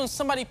means when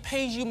somebody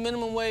pays you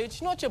minimum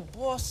wage? You know what your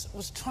boss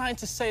was trying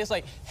to say? It's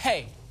like,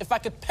 hey, if I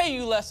could pay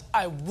you less,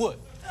 I would.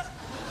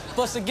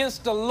 But it's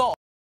against the law.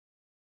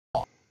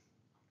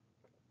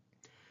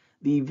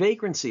 The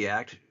Vagrancy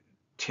Act,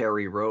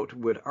 Terry wrote,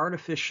 would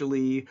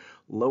artificially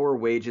lower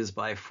wages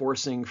by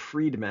forcing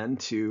freedmen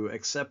to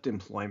accept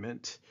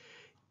employment,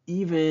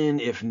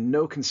 even if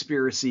no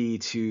conspiracy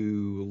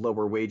to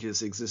lower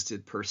wages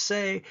existed per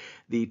se.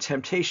 The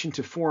temptation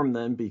to form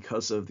them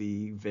because of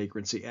the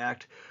Vagrancy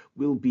Act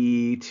will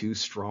be too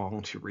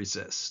strong to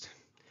resist.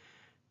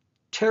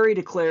 Terry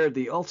declared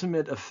the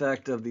ultimate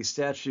effect of the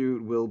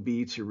statute will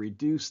be to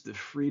reduce the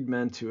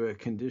freedmen to a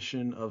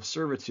condition of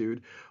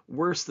servitude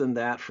worse than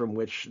that from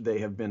which they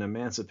have been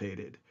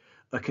emancipated,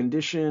 a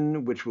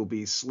condition which will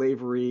be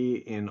slavery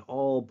in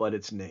all but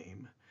its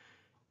name.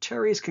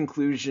 Terry's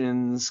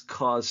conclusions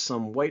caused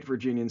some white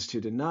Virginians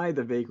to deny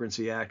the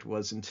Vagrancy Act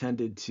was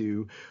intended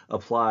to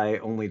apply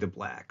only to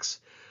blacks,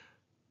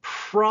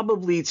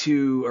 probably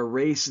to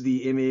erase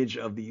the image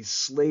of the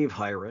slave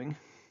hiring.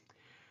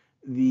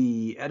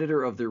 The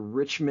editor of the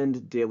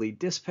Richmond Daily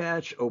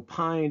Dispatch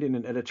opined in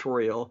an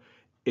editorial,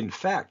 "In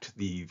fact,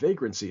 the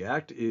Vagrancy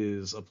Act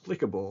is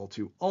applicable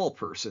to all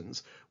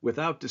persons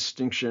without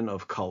distinction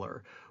of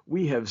color.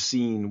 We have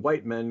seen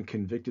white men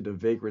convicted of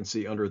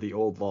vagrancy under the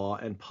old law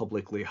and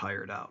publicly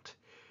hired out."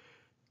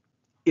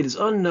 It is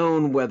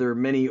unknown whether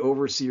many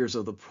overseers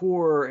of the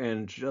poor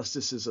and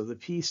justices of the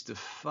peace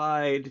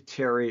defied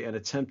Terry and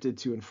attempted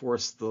to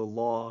enforce the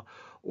law,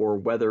 or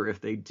whether,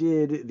 if they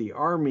did, the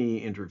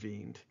army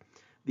intervened.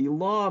 The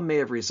law may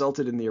have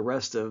resulted in the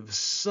arrest of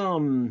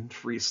some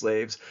free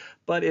slaves,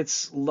 but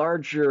its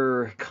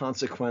larger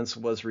consequence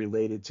was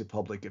related to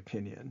public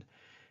opinion.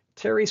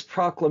 Terry's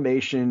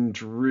proclamation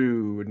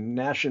drew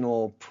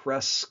national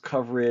press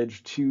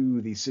coverage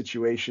to the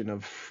situation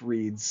of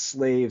freed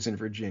slaves in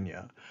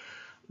Virginia.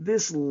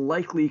 This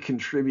likely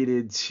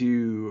contributed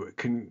to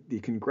the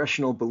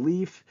congressional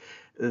belief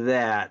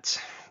that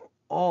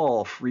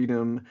all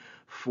freedom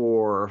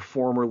for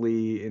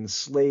formerly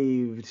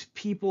enslaved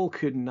people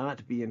could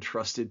not be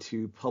entrusted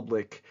to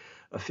public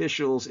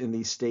officials in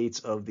the states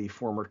of the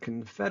former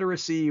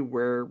Confederacy,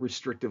 where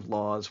restrictive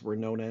laws were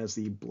known as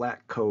the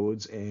Black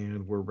Codes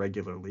and were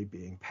regularly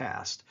being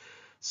passed.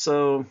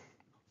 So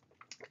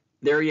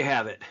there you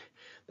have it.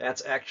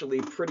 That's actually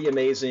pretty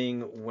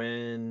amazing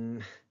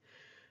when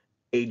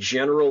a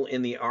general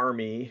in the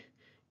army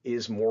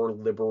is more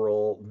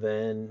liberal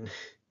than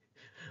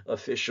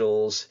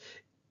officials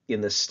in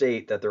the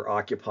state that they're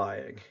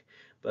occupying.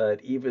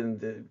 But even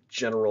the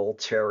General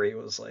Terry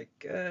was like,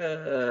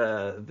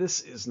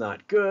 this is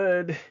not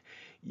good.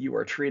 You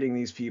are treating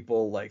these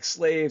people like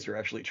slaves. You're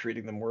actually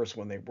treating them worse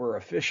when they were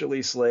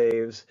officially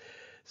slaves.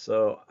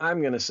 So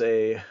I'm going to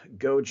say,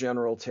 go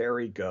General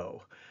Terry,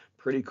 go.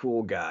 Pretty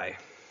cool guy.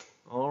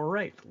 All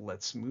right,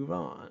 let's move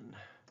on.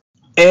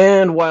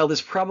 And while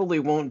this probably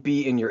won't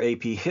be in your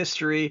AP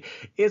history,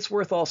 it's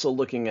worth also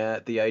looking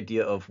at the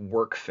idea of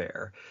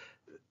workfare.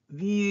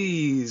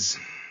 These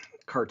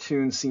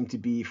cartoons seem to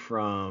be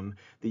from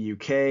the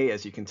UK,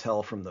 as you can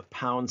tell from the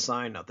pound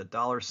sign, not the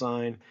dollar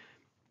sign.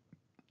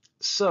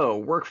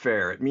 So,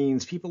 workfare, it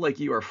means people like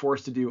you are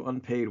forced to do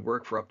unpaid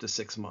work for up to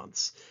 6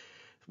 months.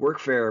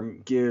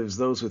 Workfare gives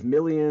those with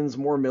millions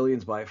more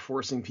millions by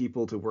forcing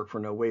people to work for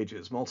no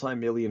wages.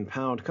 Multi-million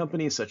pound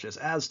companies such as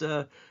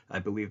Asda, I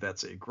believe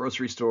that's a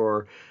grocery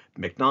store,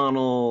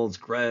 McDonald's,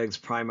 Greg's,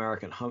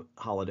 Primark, and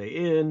Holiday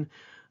Inn,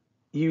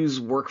 use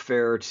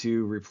workfare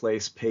to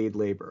replace paid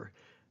labor.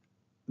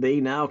 they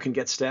now can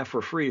get staff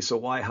for free, so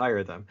why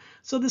hire them?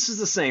 So this is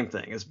the same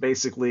thing. It's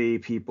basically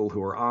people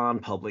who are on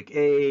public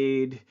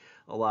aid.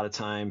 A lot of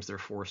times they're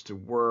forced to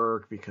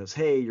work because,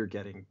 hey, you're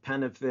getting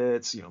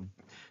benefits,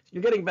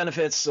 you're getting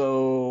benefits,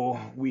 so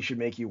we should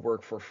make you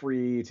work for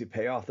free to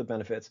pay off the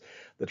benefits.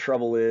 The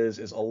trouble is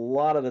a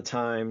lot of the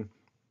time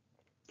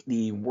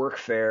the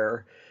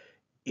workfare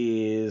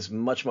is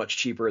much, much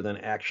cheaper than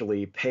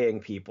actually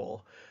paying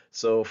people.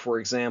 So for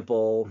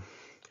example,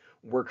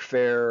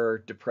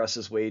 workfare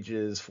depresses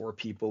wages for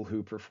people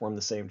who perform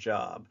the same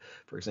job.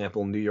 For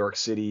example, New York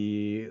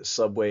City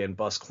subway and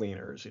bus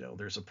cleaners,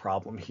 there's a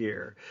problem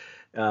here.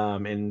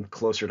 And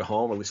closer to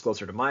home, or at least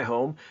closer to my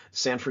home,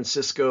 San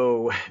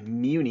Francisco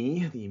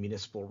Muni, the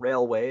municipal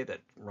railway that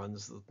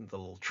runs the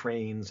little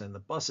trains and the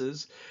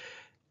buses,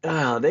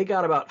 they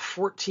got about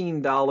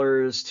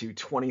 $14 to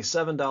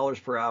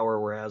 $27 per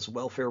hour, whereas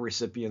welfare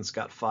recipients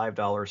got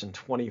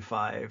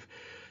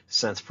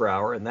 $5.25 per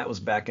hour, and that was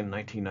back in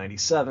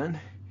 1997.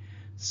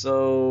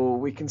 So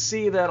we can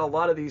see that a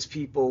lot of these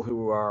people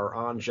who are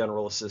on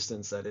general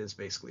assistance, that is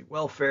basically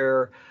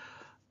welfare,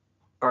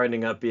 are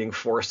ending up being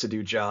forced to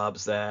do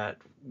jobs that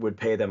would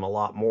pay them a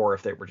lot more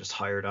if they were just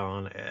hired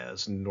on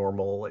as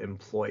normal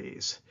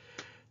employees.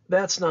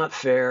 That's not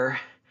fair.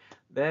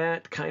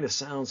 That kind of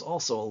sounds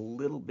also a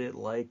little bit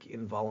like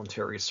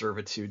involuntary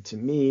servitude to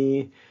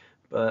me,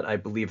 but I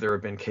believe there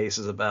have been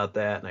cases about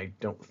that, and I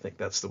don't think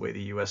that's the way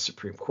the U.S.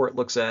 Supreme Court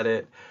looks at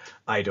it.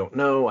 I don't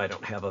know. I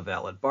don't have a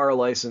valid bar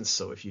license,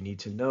 so if you need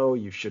to know,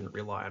 you shouldn't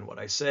rely on what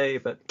I say,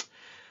 but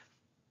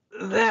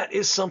that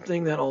is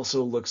something that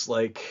also looks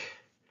like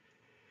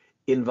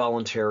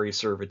involuntary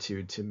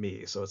servitude to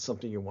me, so it's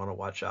something you want to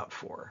watch out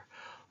for.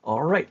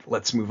 All right,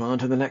 let's move on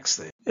to the next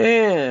thing.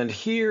 And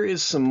here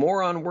is some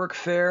more on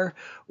Workfare.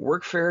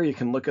 Workfare, you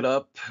can look it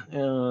up,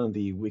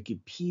 the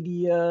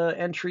Wikipedia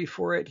entry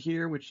for it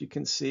here, which you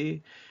can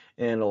see,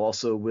 and it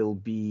also will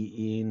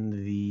be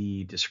in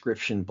the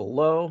description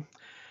below.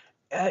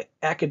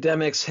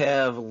 Academics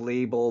have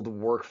labeled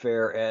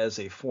Workfare as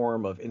a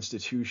form of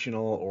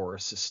institutional or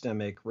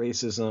systemic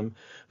racism.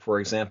 For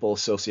example,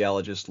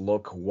 sociologist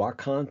Lok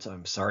Wakant,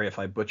 I'm sorry if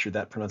I butchered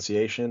that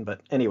pronunciation,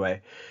 but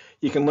anyway,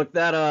 you can look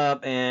that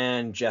up,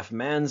 and Jeff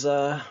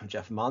Manza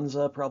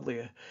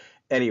probably.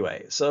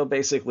 Anyway, so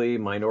basically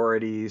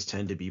minorities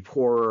tend to be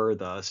poorer,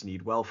 thus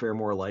need welfare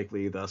more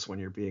likely, thus when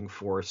you're being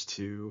forced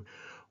to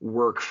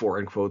work for,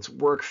 in quotes,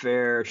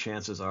 workfare,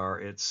 chances are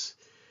it's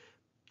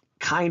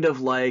kind of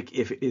like,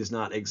 if it is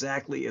not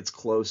exactly, it's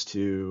close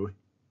to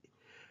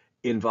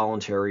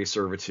involuntary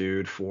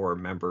servitude for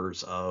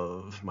members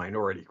of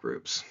minority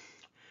groups.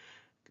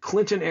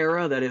 Clinton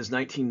era, that is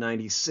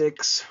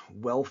 1996,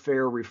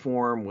 welfare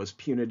reform was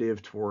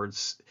punitive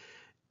towards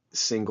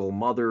single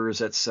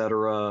mothers,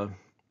 etc.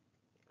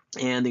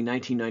 And the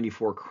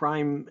 1994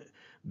 crime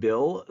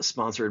bill,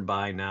 sponsored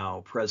by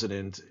now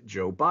President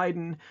Joe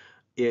Biden,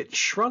 it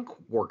shrunk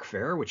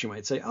workfare, which you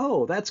might say,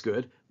 oh, that's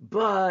good,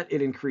 but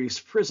it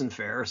increased prison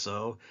fare.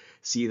 So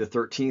see the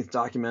 13th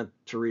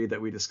documentary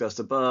that we discussed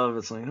above.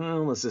 It's like,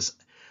 oh, let's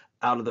just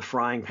out of the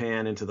frying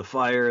pan into the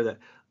fire. That,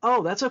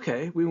 oh, that's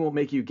okay. We won't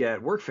make you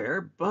get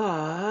workfare,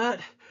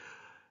 but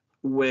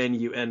when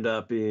you end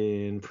up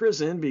in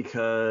prison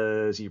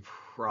because you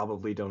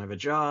probably don't have a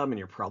job and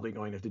you're probably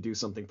going to have to do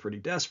something pretty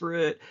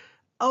desperate,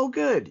 oh,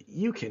 good,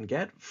 you can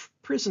get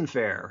prison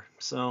fare.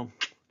 So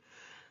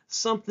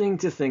something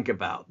to think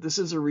about. This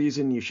is a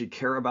reason you should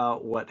care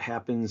about what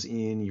happens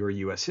in your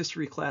U.S.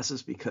 history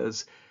classes,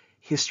 because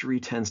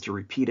history tends to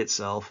repeat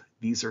itself.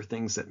 These are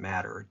things that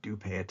matter. Do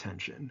pay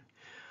attention.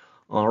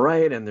 All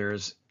right, and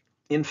there's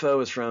info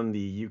is from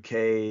the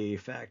UK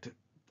Fact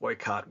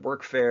Boycott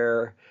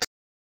Workfare.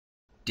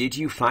 Did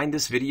you find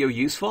this video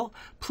useful?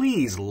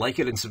 Please like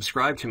it and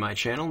subscribe to my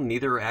channel.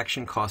 Neither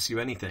action costs you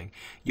anything.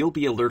 You'll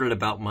be alerted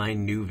about my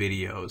new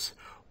videos.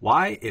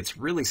 Why? It's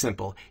really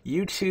simple.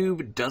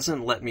 YouTube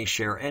doesn't let me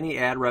share any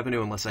ad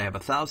revenue unless I have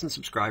 1,000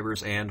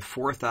 subscribers and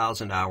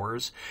 4,000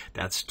 hours,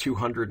 that's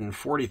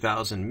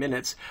 240,000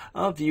 minutes,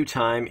 of view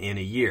time in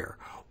a year.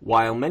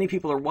 While many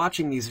people are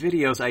watching these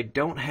videos, I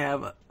don't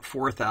have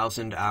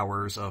 4,000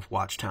 hours of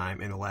watch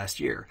time in the last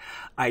year.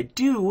 I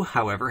do,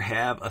 however,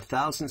 have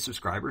 1,000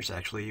 subscribers,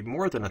 actually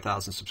more than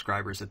 1,000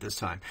 subscribers at this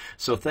time.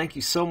 So thank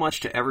you so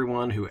much to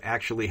everyone who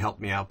actually helped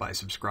me out by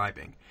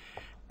subscribing.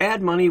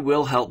 Ad money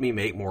will help me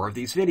make more of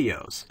these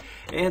videos.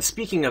 And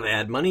speaking of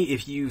ad money,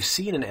 if you've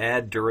seen an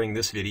ad during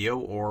this video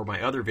or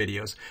my other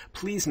videos,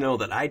 please know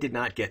that I did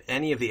not get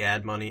any of the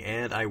ad money,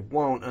 and I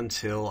won't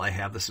until I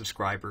have the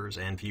subscribers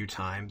and view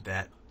time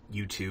that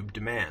YouTube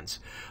demands.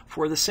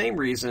 For the same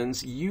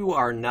reasons, you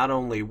are not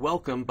only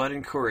welcome but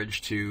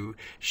encouraged to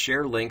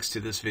share links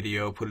to this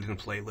video, put it in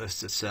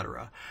playlists,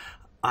 etc.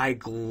 I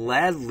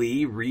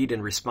gladly read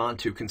and respond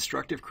to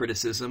constructive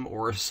criticism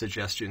or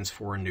suggestions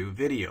for new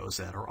videos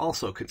that are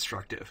also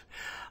constructive.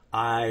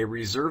 I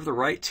reserve the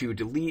right to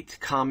delete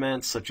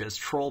comments such as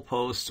troll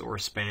posts or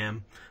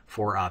spam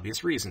for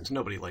obvious reasons.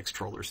 Nobody likes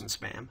trollers and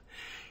spam.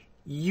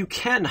 You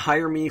can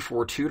hire me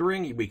for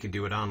tutoring. We can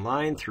do it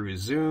online through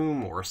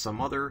Zoom or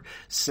some other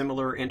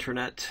similar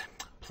internet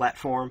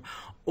platform,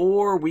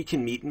 or we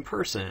can meet in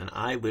person.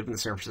 I live in the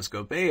San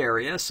Francisco Bay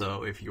Area,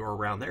 so if you're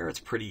around there, it's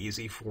pretty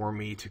easy for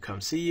me to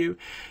come see you.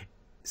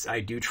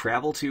 I do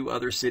travel to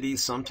other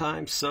cities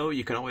sometimes, so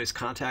you can always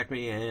contact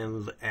me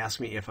and ask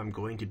me if I'm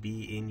going to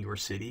be in your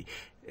city,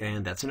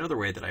 and that's another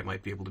way that I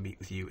might be able to meet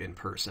with you in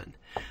person.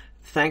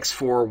 Thanks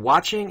for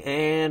watching,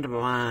 and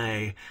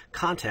my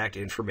contact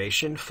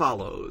information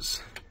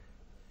follows.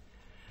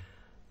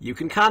 You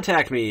can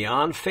contact me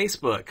on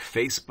Facebook,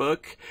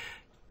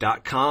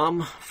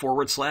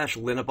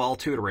 facebook.com/Linneball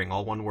Tutoring,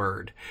 all one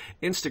word.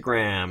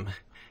 Instagram,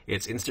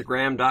 it's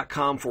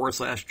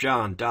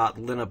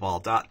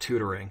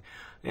instagram.com/John.Linneball.tutoring.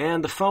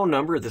 And the phone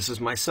number, this is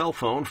my cell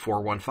phone,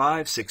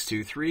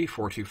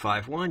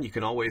 415-623-4251. You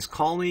can always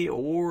call me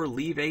or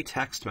leave a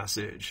text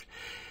message.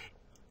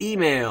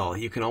 Email,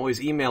 you can always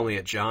email me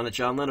at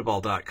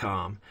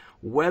john@johnlinneball.com.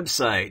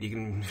 Website, you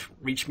can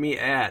reach me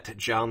at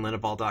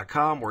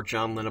johnlinneball.com or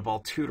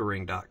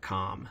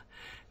johnlinneballtutoring.com.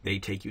 They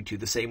take you to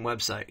the same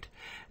website.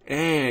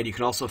 And you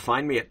can also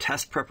find me at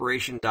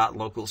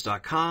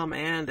testpreparation.locals.com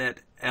and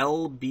at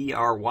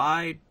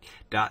lbry.tv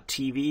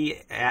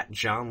at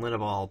John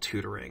Linneball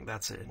Tutoring.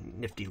 That's a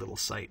nifty little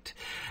site,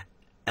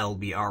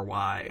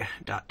 lbry.tv.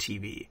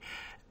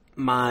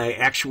 My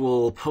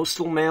actual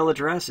postal mail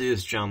address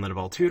is John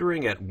Linneball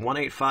Tutoring at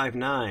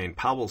 1859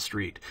 Powell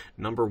Street,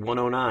 number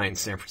 109,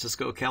 San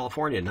Francisco,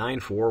 California,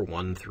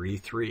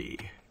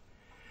 94133.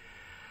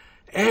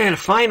 And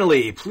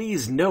finally,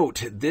 please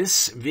note,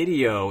 this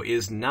video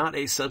is not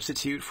a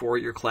substitute for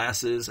your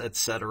classes,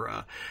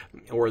 etc.,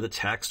 or the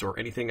text or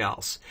anything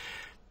else.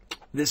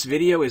 This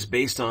video is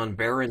based on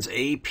Barron's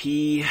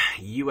AP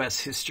U.S.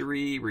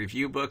 History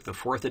Review Book, the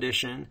 4th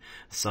edition.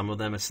 Some of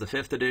them it's the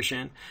 5th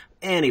edition.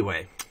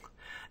 Anyway,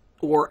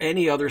 or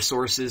any other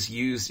sources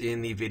used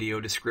in the video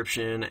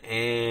description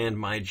and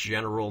my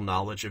general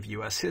knowledge of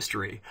U.S.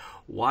 history.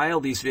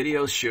 While these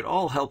videos should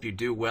all help you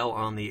do well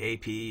on the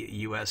AP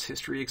U.S.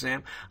 History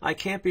exam, I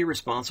can't be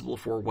responsible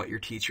for what your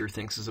teacher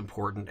thinks is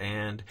important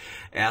and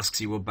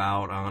asks you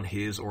about on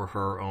his or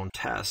her own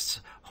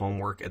tests,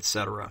 homework,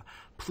 etc.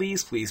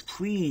 Please, please,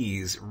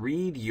 please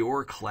read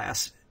your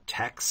class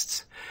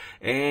texts,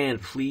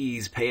 and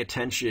please pay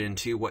attention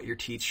to what your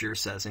teacher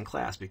says in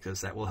class,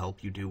 because that will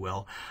help you do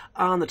well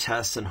on the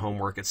tests and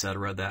homework,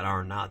 etc., that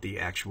are not the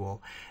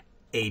actual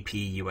AP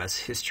U.S.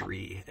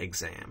 History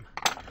exam.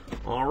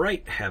 All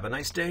right, have a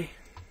nice day.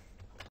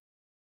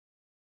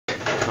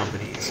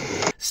 Companies.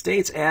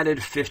 States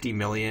added 50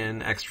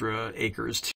 million extra acres